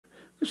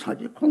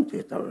사지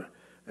콩대다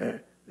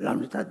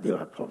라미타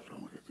대화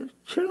토종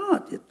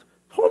칠라한테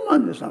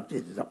토만의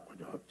상태에 잡고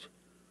잡지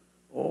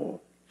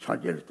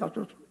사지를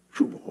따서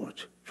주고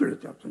줄을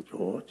잡던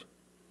좋지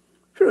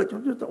줄을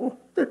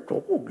잡던 때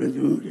조고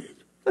개들이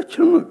나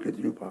청을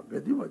개들이 봐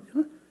개들이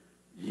봐잖아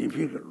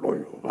이비를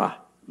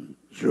놓여봐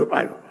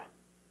줘봐요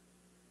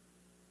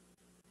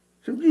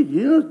甚至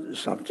얘는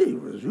삼재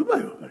이거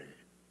줘봐요 그래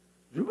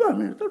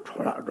줘봐면 또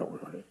돌아가고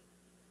그래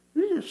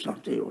이제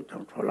삼재 이거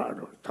좀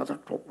돌아가고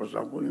다다 좁고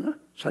사고이나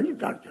사지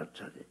잘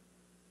쳤지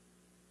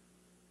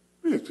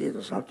왜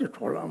제도 삼재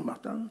돌아가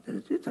맞다는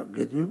데지 다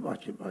개들이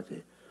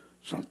봐지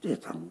삼재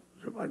당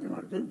줘봐지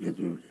말때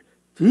개들이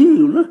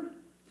뒤는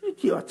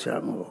뒤와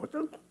처럼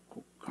어떤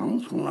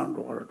강성한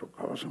로가도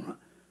가서나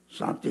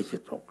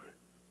삼재시 또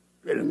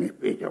별명이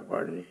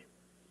빼져버리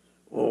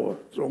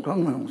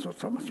종강하면서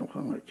sama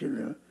종강을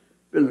지내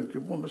별명이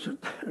보면서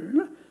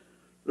달나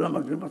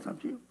라마게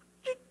맞삼지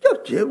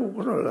진짜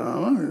제국으로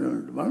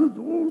라마는 많은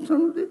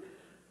동산인데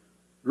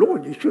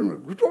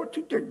로지션을 그저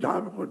진짜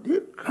잡고 네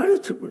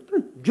가르치고 있다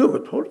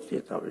저거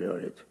돌리겠다고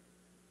그래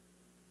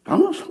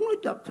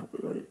강성을 잡다고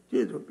그래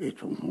제도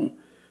배송홍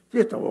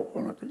제다고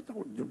거나도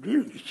또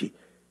늘리기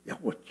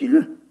야고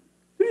찌는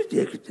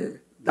그렇게 그때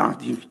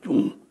나디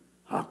좀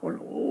하고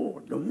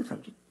너희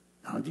삼지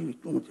나디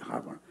좀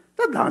하고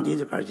다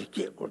나디에 가지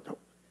깨고도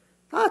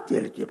다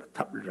때리게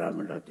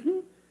탑을라면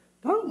하더니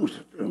다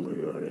무슨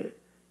거요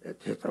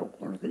제다고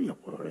거나도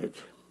야고 그래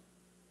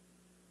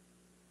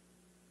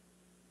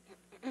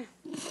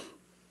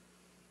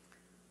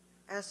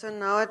So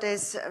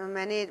nowadays,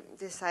 many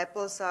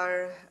disciples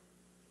are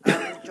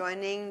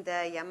joining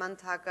the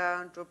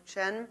Yamantaka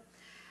Drupchen.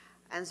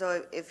 And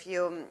so if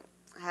you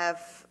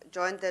have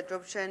joined the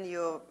Drupchen,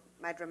 you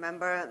might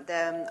remember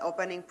the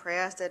opening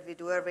prayers that we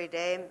do every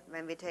day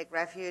when we take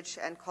refuge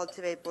and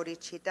cultivate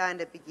bodhicitta in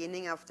the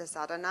beginning of the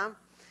sadhana.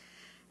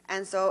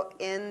 And so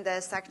in the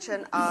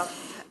section of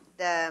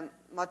the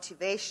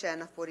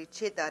motivation of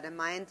bodhicitta, the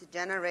mind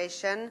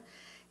generation,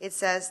 it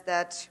says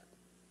that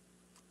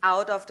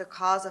out of the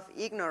cause of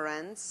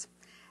ignorance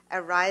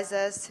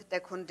arises the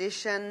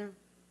condition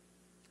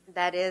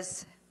that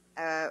is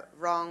a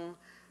wrong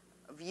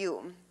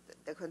view,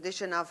 the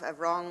condition of a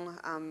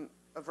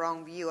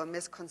wrong view, a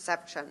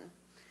misconception.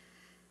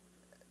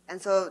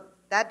 And so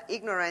that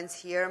ignorance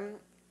here,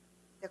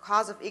 the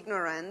cause of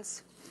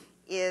ignorance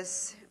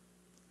is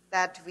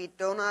that we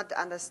do not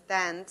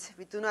understand,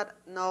 we do not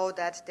know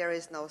that there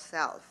is no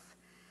self.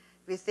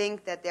 We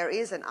think that there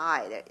is an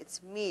I, that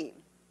it's me.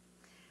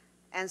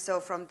 And so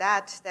from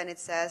that, then it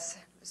says,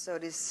 so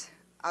this,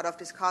 out of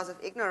this cause of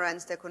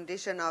ignorance, the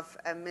condition of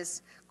a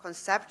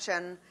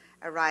misconception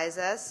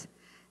arises,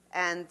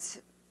 and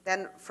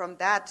then from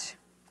that,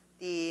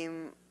 the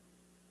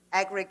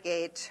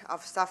aggregate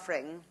of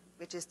suffering,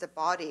 which is the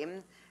body,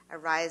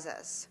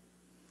 arises.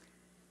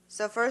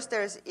 So first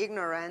there is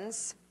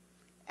ignorance,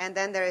 and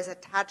then there is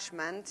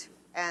attachment,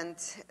 and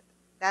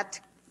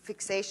that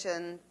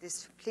fixation,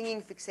 this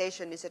clinging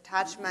fixation, this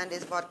attachment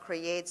is what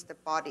creates the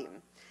body,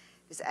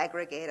 this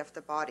aggregate of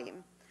the body.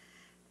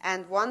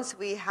 And once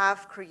we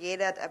have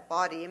created a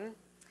body,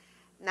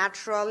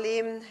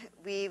 naturally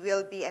we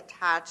will be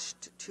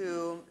attached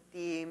to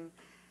the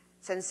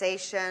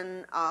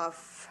sensation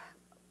of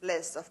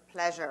bliss, of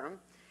pleasure,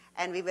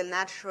 and we will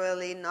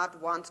naturally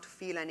not want to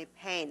feel any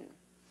pain.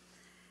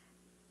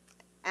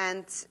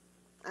 And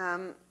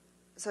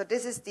so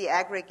this is the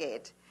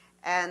aggregate.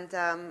 And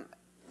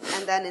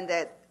then in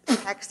the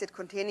text it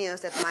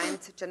continues that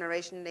mind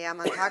generation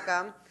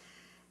Niyamantaka.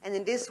 And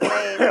in this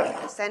way,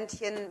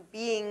 sentient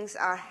beings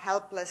are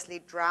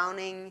helplessly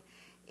drowning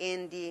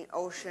in the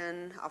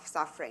ocean of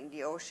suffering,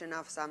 the ocean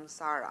of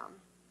samsara.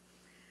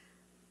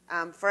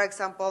 For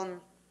example,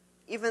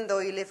 even though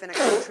you live in a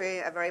country,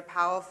 a very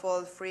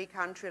powerful, free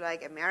country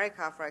like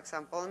America, for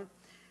example,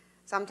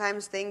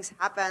 sometimes things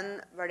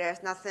happen where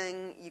there's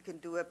nothing you can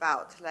do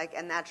about, like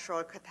a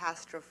natural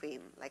catastrophe,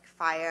 like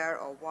fire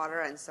or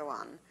water and so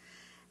on.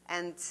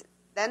 And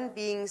then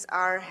beings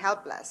are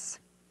helpless,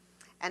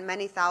 and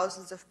many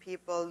thousands of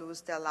people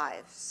lose their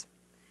lives.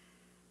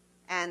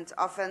 And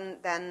often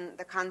then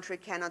the country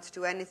cannot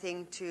do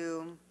anything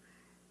to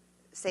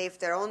save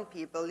their own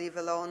people, leave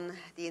alone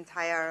the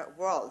entire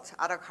world,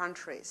 other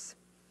countries.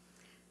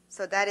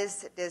 So that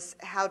is this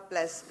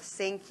helpless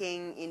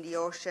sinking in the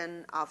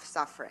ocean of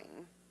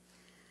suffering.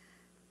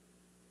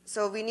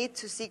 So we need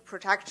to seek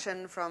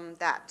protection from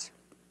that.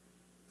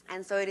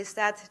 And so it is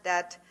said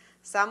that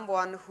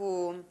someone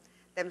who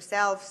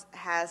themselves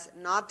has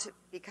not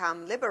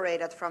become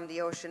liberated from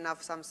the ocean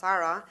of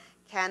samsara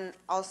can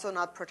also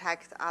not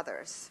protect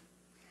others.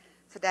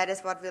 So that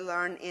is what we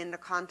learn in the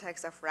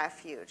context of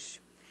refuge.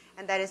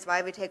 And that is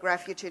why we take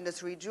refuge in the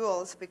three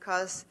jewels,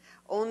 because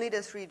only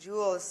the three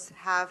jewels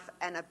have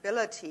an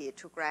ability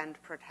to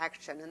grant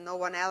protection, and no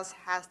one else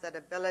has that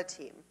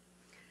ability.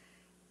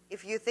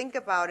 If you think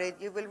about it,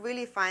 you will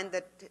really find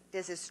that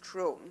this is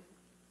true.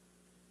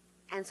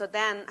 And so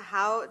then,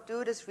 how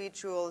do the three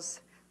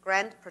jewels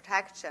grant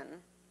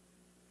protection?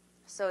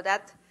 So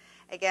that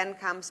again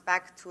comes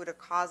back to the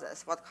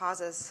causes. What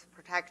causes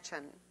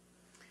protection?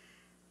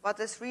 What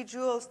the three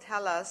jewels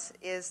tell us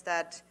is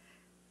that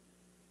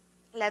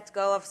let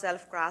go of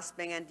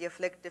self-grasping and the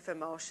afflictive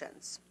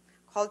emotions.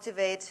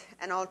 Cultivate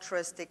an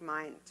altruistic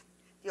mind.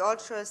 The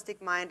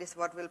altruistic mind is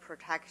what will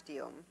protect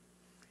you.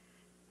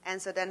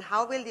 And so then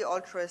how will the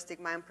altruistic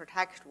mind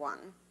protect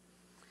one?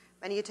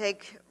 When you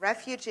take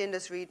refuge in the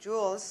three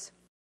jewels,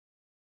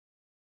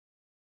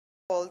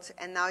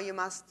 and now you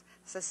must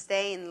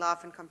sustain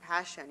love and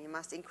compassion. You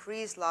must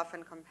increase love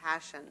and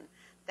compassion.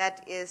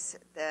 That is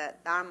the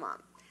Dharma.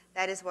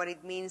 That is what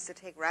it means to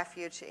take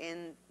refuge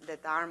in the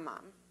Dharma.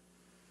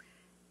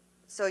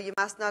 So you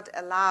must not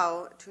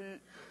allow to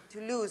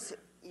lose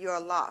your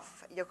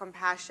love, your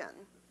compassion.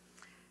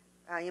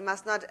 You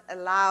must not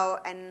allow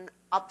an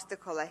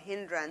obstacle, a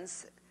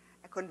hindrance,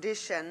 a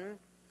condition,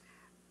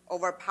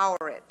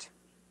 overpower it.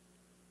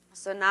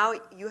 So now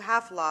you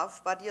have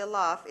love, but your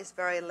love is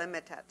very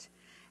limited.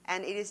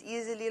 And it is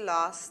easily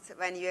lost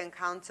when you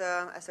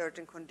encounter a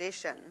certain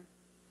condition.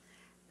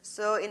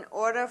 So in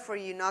order for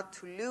you not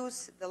to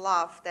lose the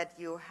love that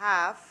you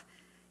have,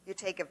 you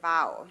take a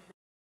vow.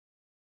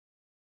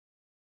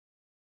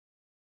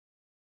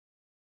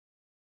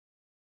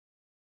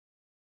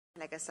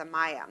 Like a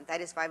samaya. That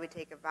is why we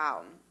take a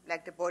vow,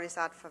 like the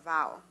Bodhisattva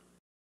vow.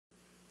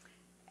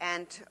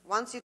 And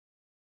once you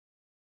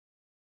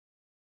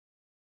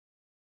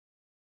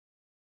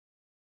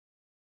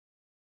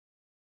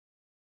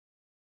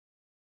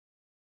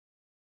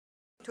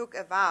took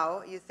a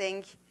vow, you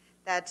think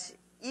that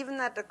even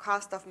at the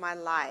cost of my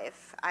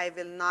life, I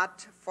will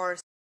not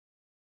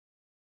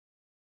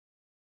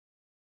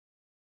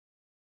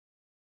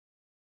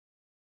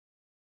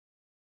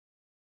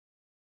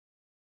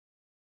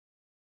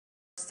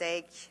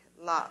forsake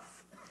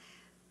love.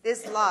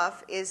 This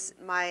love is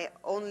my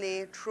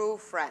only true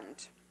friend,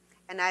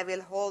 and I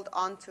will hold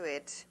on to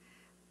it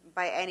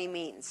by any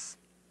means.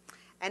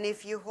 And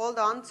if you hold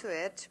on to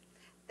it,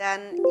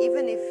 then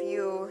even if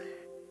you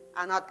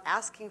are not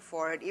asking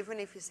for it, even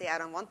if you say, I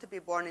don't want to be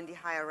born in the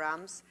higher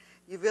realms,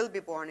 you will be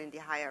born in the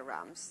higher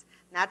realms,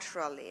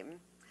 naturally.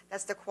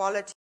 That's the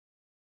quality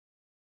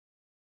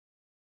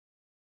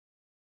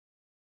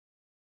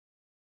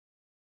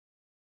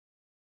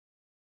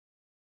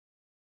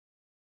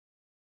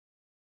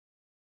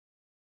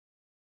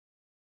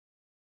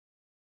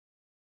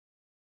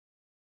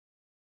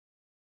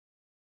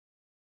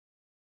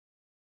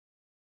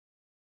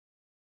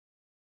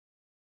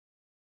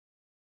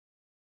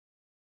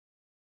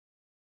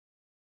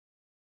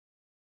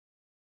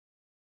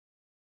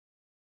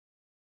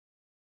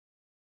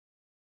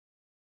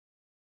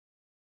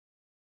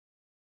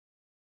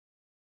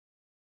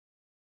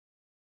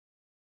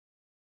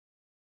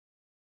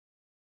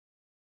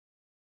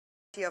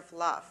of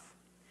love.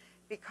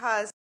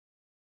 Because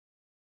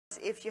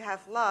if you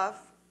have love,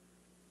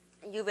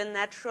 you will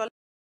naturally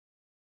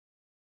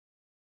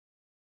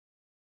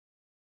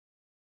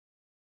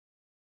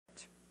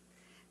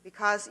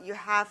because you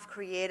have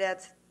created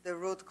the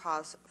root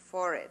cause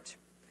for it.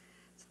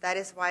 So that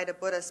is why the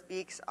Buddha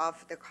speaks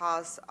of the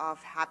cause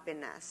of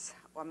happiness,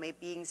 or may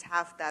beings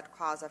have that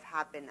cause of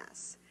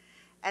happiness.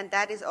 And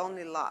that is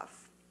only love.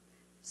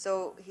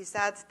 So he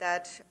said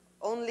that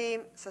only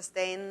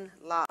sustain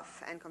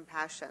love and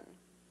compassion.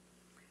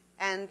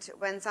 And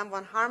when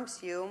someone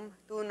harms you,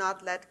 do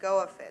not let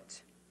go of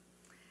it.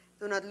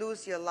 Do not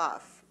lose your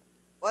love.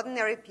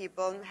 Ordinary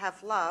people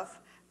have love,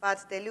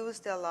 but they lose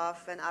their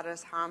love when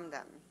others harm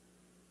them.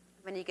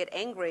 When you get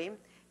angry,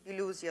 you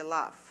lose your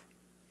love.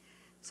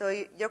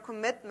 So your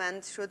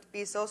commitment should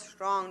be so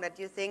strong that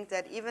you think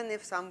that even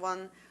if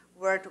someone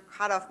were to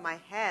cut off my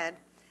head,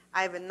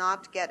 I will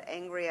not get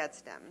angry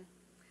at them.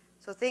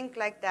 So think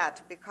like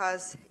that,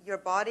 because your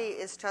body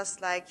is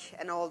just like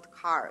an old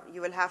car. You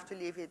will have to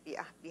leave it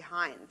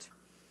behind.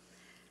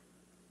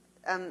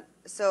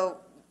 So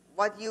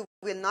what you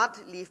will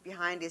not leave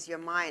behind is your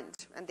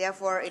mind. And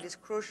therefore, it is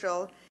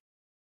crucial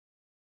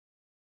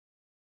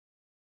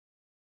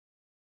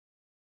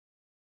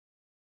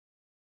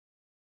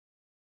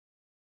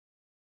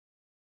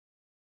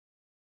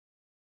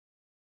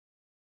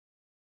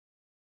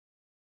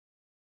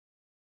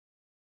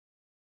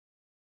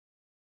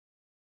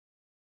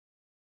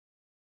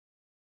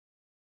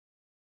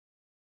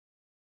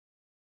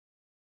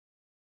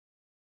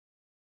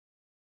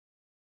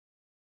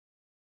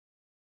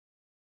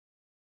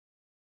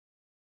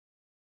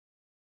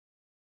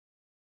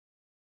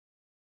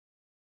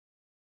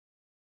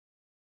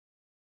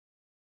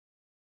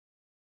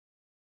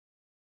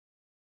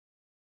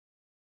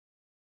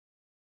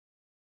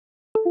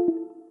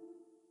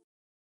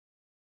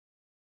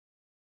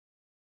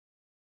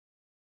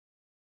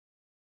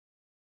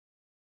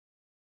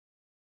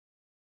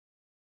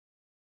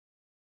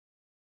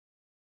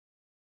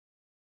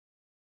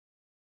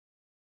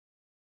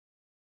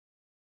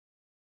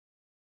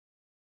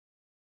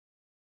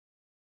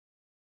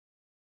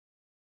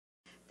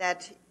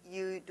that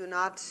you do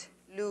not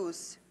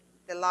lose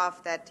the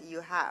love that you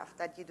have,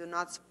 that you do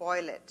not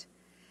spoil it.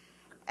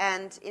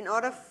 And in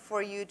order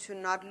for you to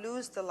not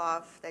lose the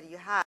love that you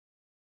have,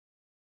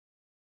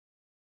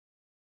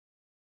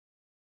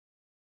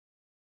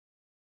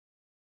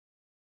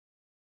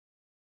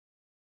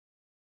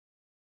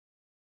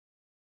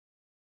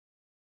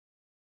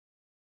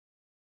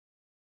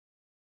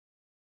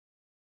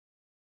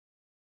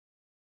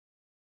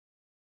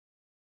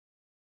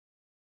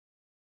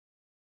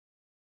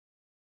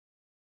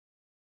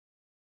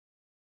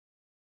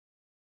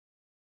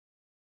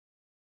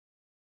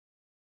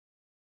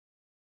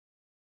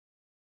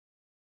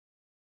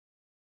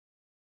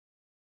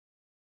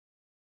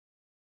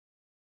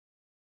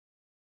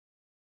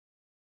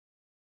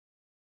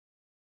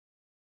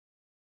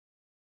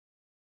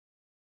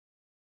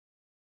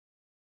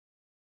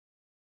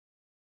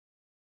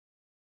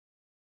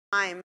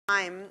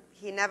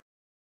 he never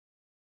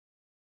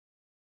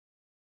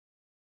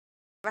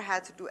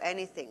had to do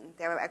anything.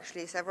 There were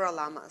actually several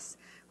lamas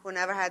who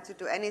never had to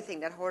do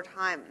anything that whole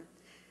time,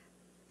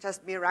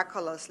 just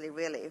miraculously,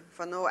 really,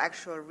 for no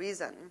actual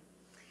reason.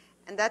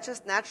 And that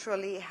just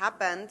naturally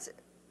happened.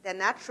 They're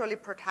naturally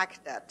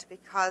protected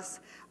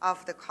because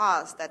of the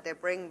cause that they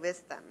bring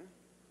with them.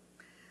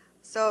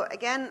 So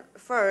again,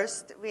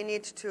 first, we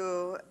need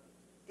to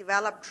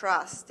develop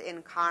trust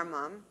in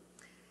karma.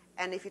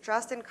 And if you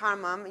trust in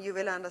karma, you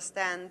will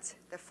understand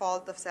the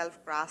fault of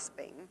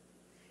self-grasping.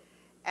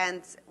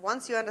 And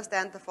once you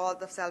understand the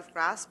fault of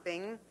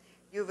self-grasping,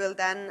 you will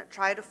then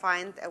try to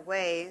find a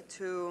way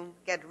to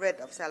get rid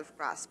of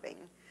self-grasping.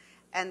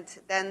 And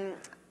then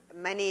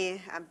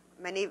many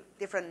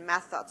different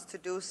methods to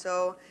do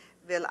so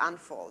will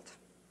unfold.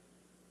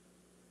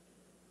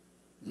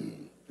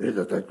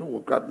 그래서 다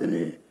주고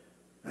갔더니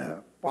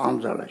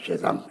밤살아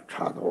세상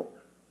차도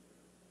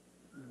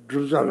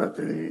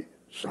주살았더니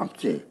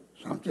삼체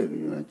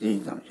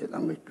인상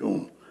세상의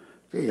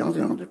좀그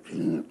양생도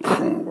진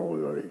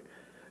강고요리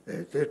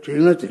제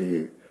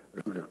주인들이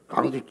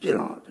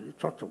강직지라들이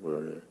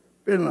저쪽으로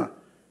빼나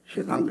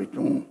세상의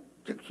좀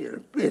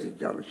즉시를 빼서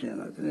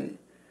잡으시나더니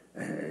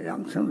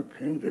양생의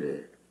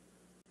편결에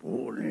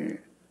보니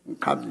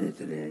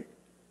감리들이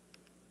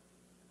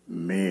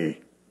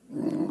매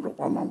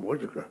로파만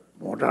뭐지가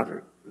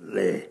모자를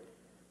내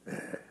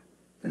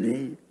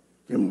아니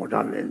이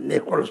모자를 내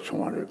걸어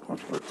총알을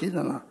건설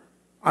지나나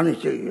아니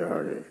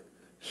저기를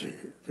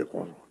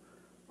되고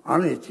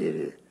아니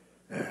제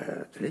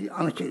들이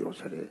아니 제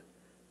요소를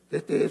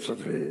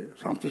대대에서들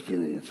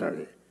상태시는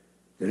인사를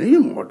들이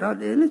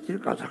모자를 질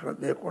가사가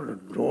내 걸어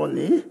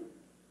놓니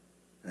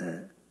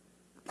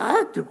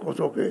다 듣고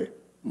속에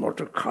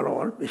모터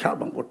칼로를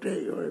비사방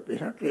것대요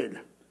비사게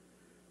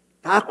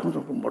다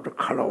공속도 모터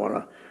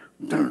칼로라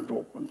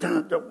단도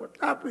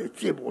답에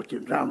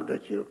제보진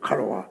잠들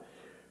칼로와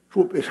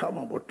주배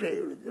사만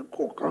못돼요.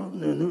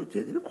 고강는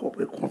누제들이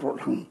고배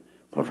컨트롤랑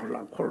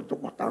콜도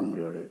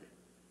못당겨요.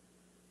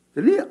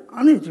 들이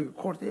안에 지금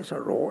코르테에서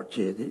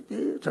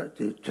로제데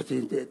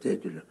저진데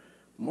되들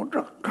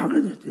모터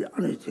강에들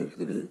안에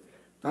저들이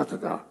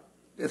다다다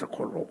그래서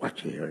콜로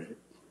같이 해요.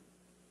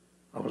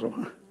 아버서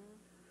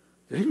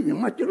들이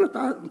정말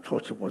다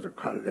초치 보자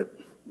칼레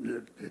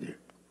들이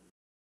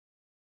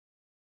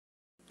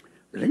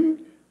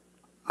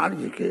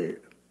아니 이렇게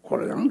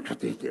고랑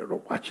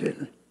저대로 같이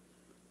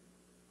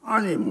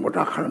아니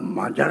못하는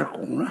맞을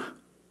거구나.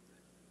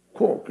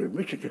 그게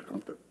미치게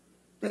간다.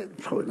 내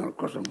소리날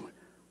것은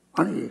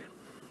아니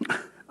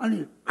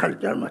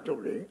칼잘 맞죠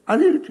그래.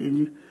 아니 이렇게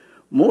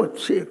뭐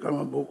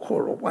체가면 뭐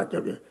코로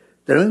빠져be.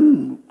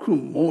 다른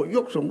그뭐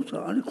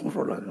욕성서 아니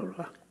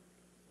공소라가.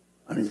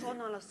 아니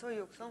손을 써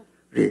욕성.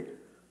 네.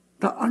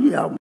 다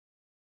아니야.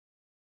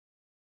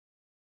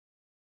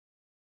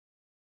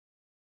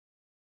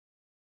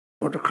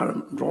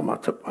 못하는 로마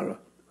특발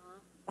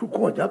그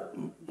고작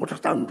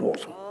못하는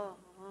로서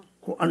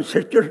그 안에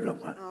설결이란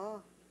말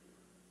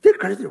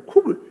그래서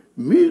그걸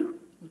미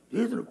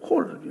얘들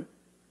콜을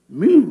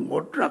미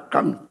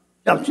못하감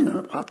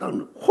잡지는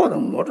파당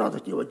코당 못하다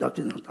지워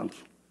잡지는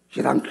당수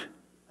시당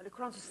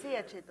그런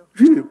수세야지도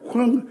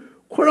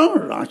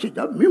그런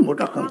라시다 미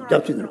못하감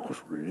잡지는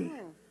코술이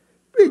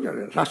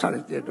빼자를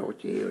라살을 때도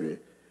지요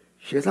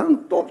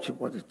시상 똑치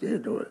보다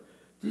때도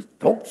이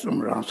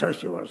독숨을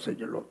라살시와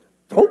서질로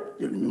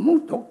독들이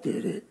뭐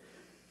독들이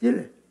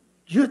들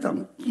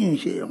여당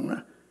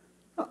인세용나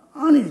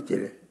아니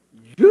들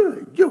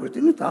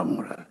여거든 다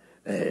뭐라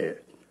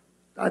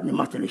아니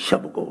맞는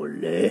샤부고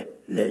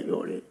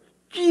레요레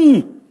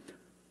지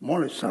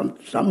뭐는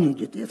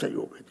삼인지 돼서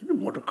요거든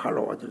모두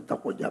칼로와들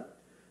닦고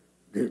잡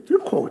들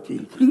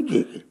코티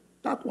이게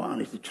닦고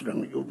안에서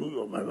주는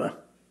요도요 말봐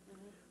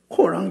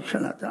코랑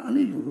셔나다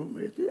아니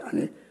요로메지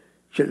아니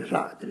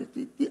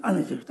실사들이 이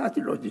안에서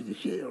다들로지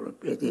시에로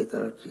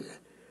빼대더지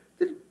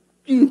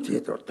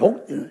진짜도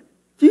독들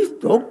이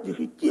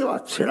독들이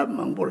끼와 체란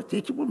망보를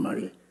대치본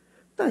말이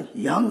다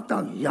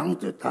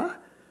양도 다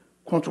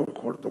컨트롤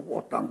코르도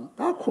못당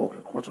다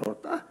코를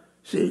고쳐다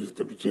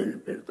세이스도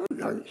비제를 빼다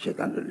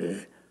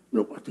세단을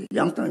놓고도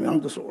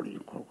양도 소리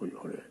거고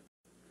요래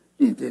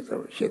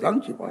이때도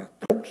세단 집과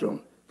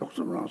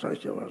독성을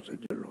사셔서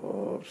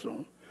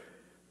질로서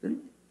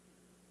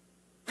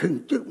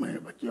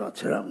등적만 받지와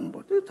체란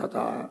못도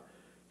다다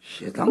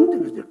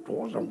세단들이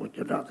도상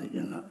못하다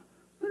있나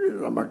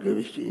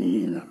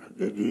라마게비시나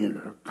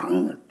게기나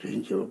강을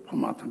전체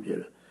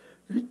파마탐제를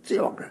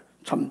지역을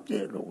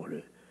참제로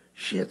그래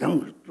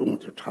시당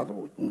중도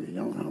차도 중의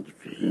양상도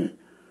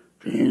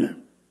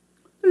주인은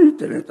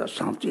이때는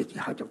삼제지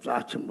하적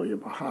자ችን 뭐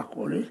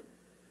하고래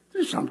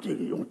이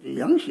삼제기 용지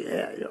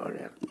양시에요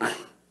그래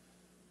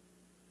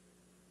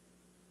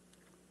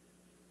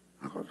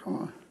하고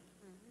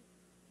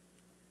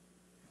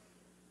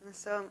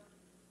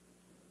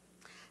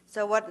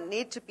So what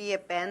need to be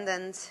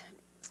abandoned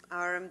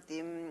are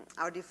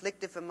our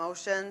deflective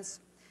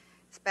emotions,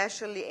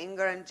 especially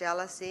anger and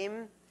jealousy,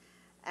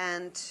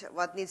 and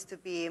what needs to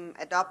be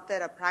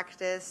adopted or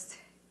practiced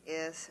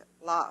is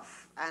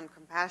love and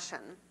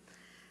compassion.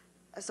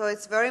 So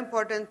it's very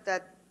important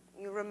that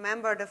you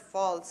remember the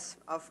faults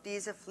of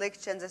these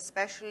afflictions,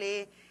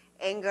 especially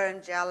anger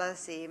and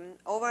jealousy,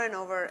 over and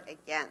over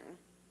again.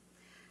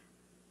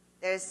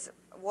 There's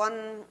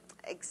one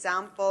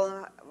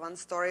example, one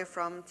story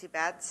from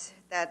Tibet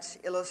that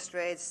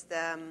illustrates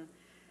the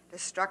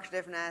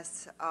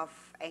destructiveness of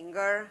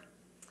anger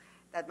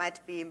that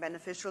might be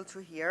beneficial to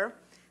hear.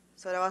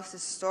 So there was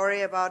this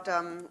story about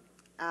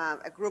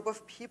a group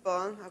of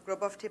people, a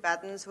group of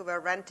Tibetans who were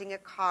renting a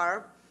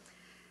car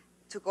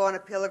to go on a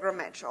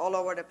pilgrimage all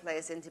over the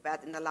place in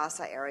Tibet, in the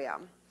Lhasa area.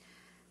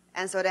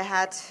 And so they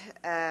had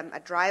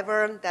a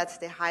driver that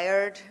they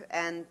hired,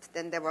 and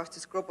then there was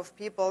this group of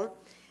people,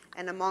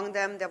 and among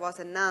them there was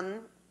a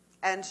nun,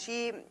 and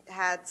she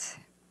had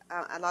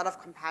a lot of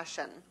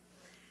compassion.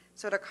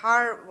 So the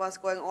car was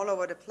going all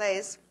over the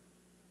place,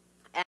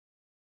 and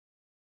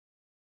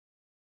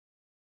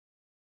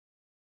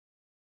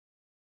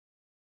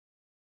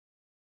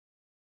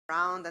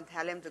around and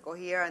tell him to go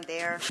here and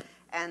there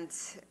and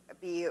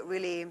be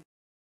really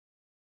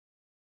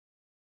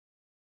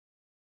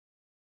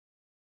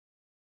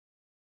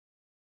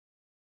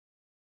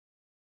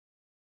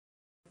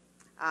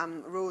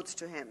rude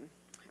to him,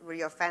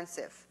 really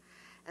offensive.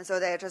 And so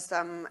they just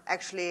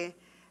actually,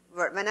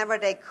 whenever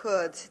they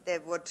could, they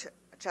would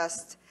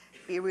just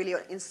be really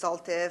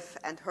insultive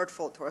and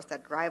hurtful towards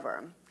that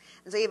driver.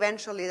 And so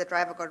eventually the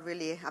driver got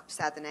really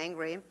upset and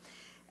angry.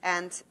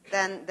 And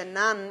then the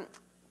nun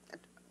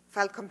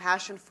felt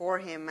compassion for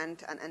him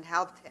and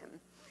helped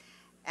him.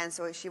 And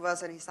so she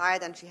was on his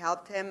side and she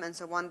helped him. And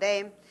so one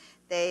day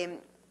they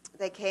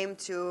came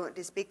to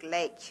this big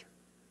lake.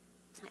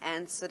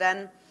 And so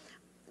then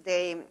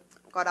they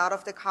got out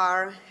of the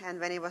car, and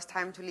when it was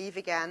time to leave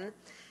again,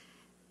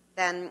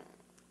 then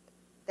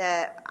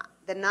the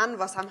nun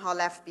was somehow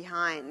left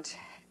behind.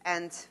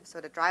 And so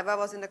the driver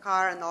was in the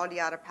car and all the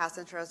other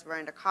passengers were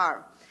in the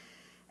car.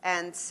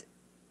 And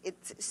it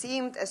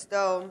seemed as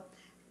though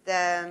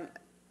the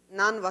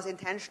nun was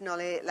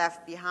intentionally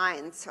left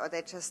behind, so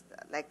they just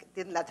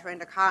didn't let her in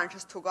the car and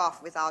just took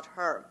off without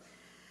her.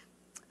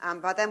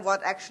 But then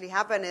what actually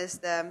happened is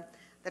the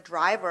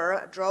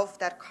driver drove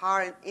that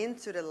car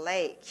into the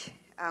lake,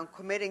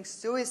 committing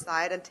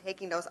suicide and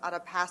taking those other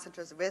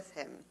passengers with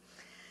him.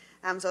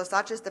 So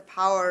such is the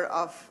power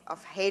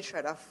of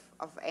hatred,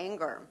 of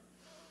anger.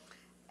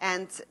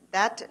 And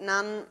that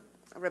nun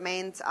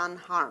remains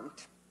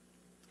unharmed.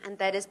 And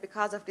that is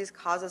because of these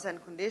causes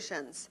and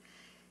conditions.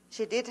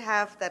 She did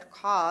have that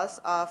cause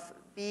of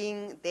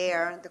being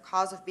there, the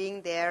cause of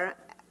being there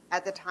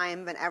at the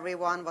time when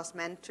everyone was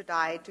meant to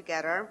die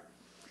together.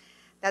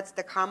 That's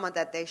the karma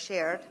that they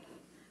shared.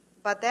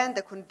 But then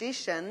the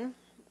condition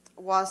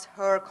was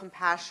her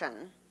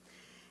compassion.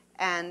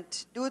 And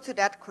due to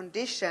that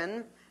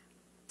condition,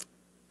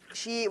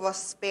 she was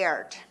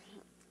spared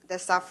the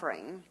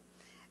suffering.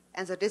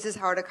 And so this is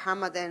how the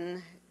karma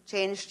then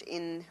changed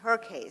in her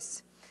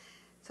case.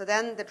 So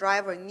then the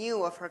driver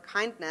knew of her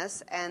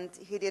kindness, and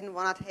he didn't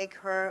want to take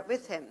her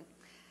with him.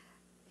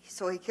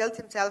 So he killed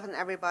himself and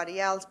everybody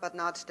else, but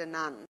not the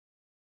nun.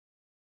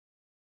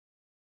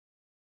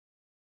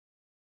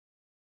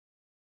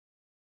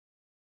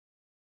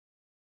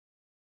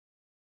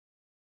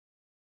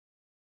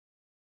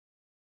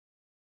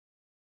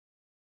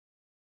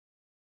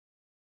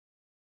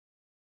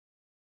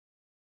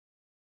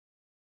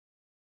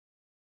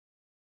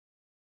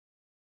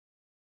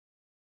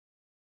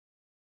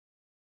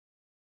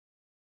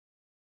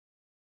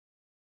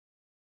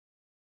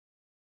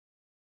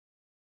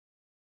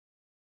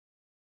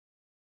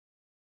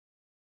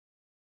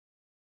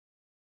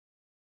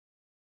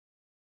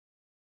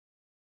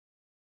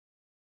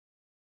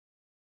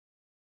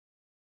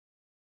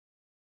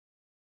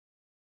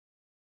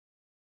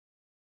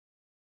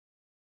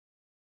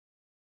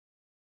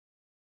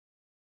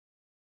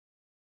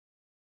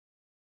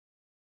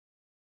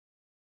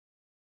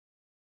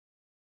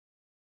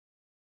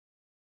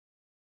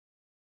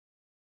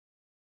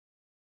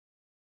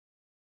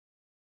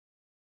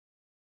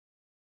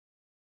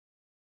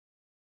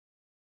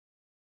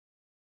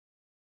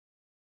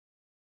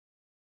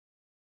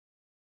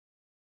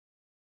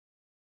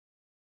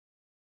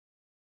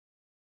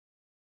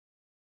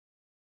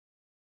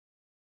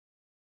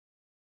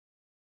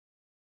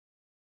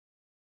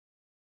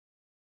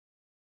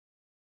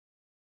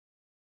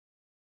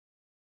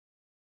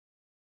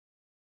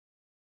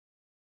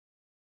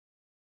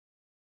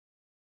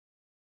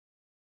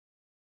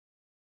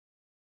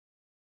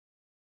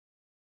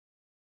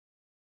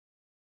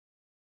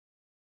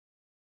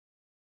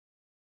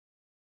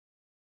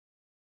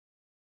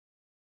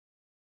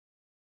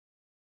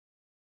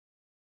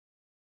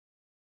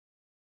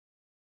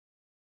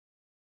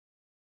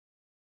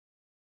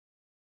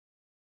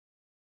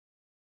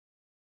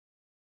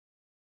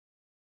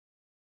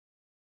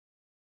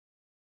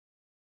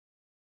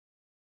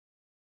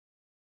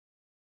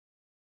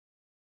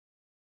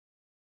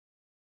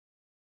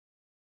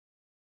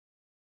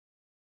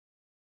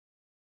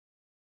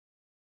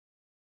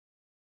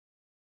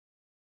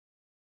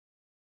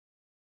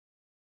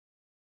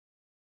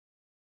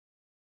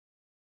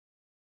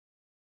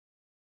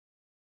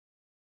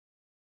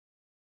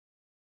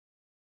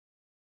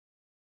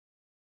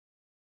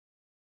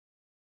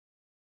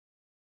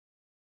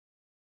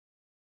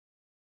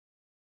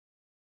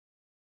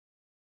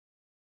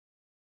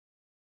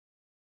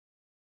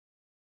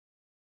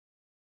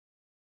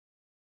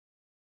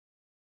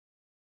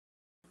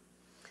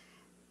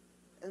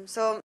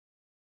 So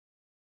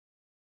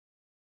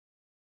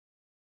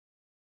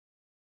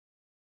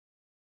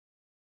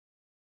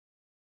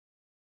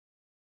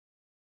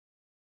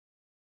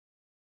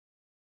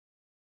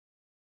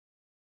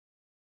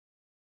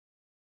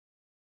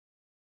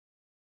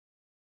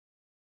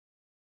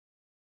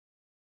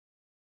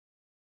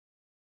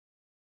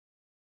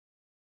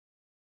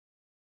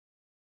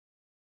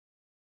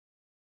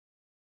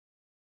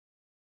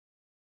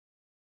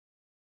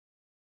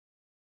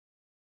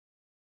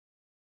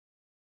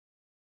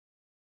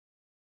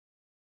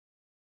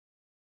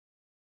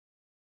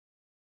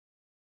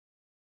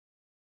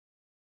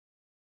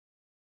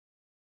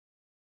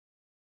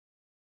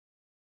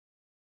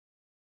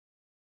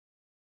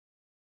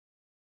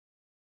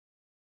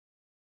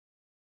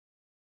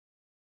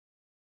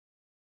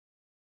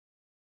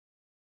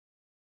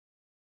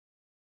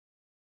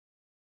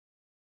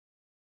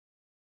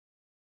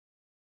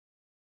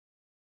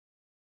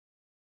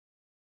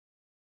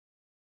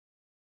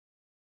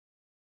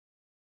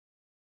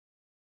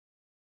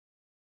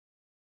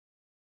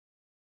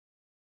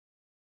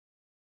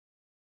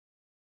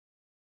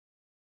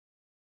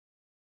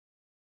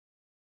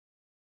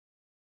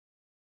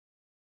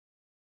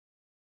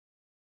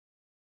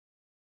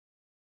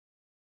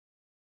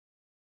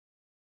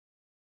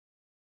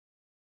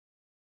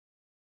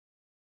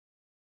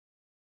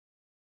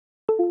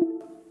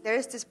there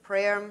is this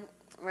prayer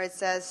where it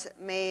says,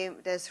 may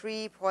the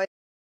 3 poisons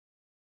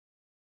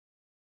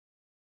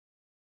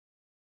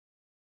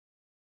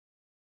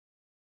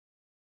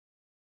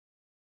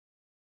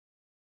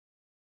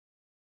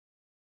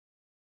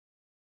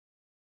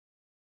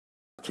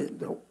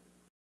진도